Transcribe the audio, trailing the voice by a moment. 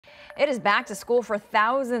It is back to school for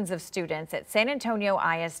thousands of students at San Antonio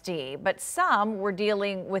ISD, but some were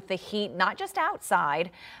dealing with the heat not just outside,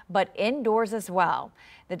 but indoors as well.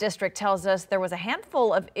 The district tells us there was a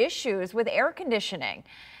handful of issues with air conditioning.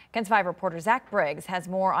 KENS 5 reporter Zach Briggs has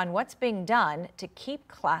more on what's being done to keep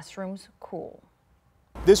classrooms cool.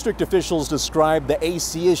 District officials described the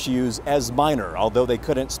AC issues as minor, although they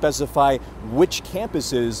couldn't specify which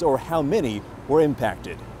campuses or how many were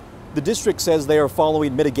impacted. The district says they are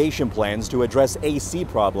following mitigation plans to address AC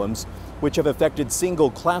problems, which have affected single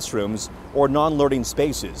classrooms or non-learning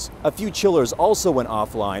spaces. A few chillers also went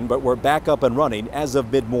offline, but were back up and running as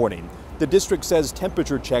of mid-morning. The district says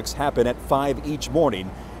temperature checks happen at 5 each morning,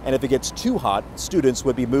 and if it gets too hot, students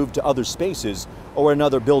would be moved to other spaces or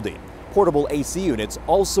another building. Portable AC units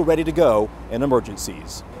also ready to go in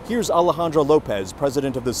emergencies. Here's Alejandra Lopez,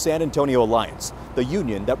 president of the San Antonio Alliance, the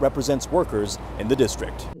union that represents workers in the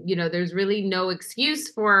district. You know, there's really no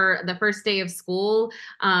excuse for the first day of school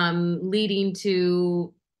leading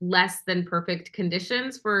to less than perfect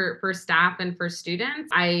conditions for staff and for students.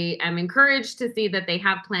 I am encouraged to see that they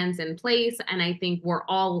have plans in place, and I think we're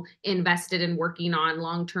all invested in working on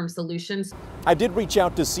long-term solutions. I did reach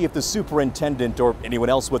out to see if the superintendent or anyone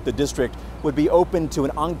else with the district would be open to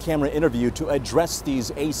an on-camera interview to address these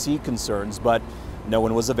AC concerns, but no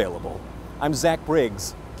one was available. I'm Zach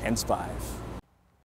Briggs, KENS 5.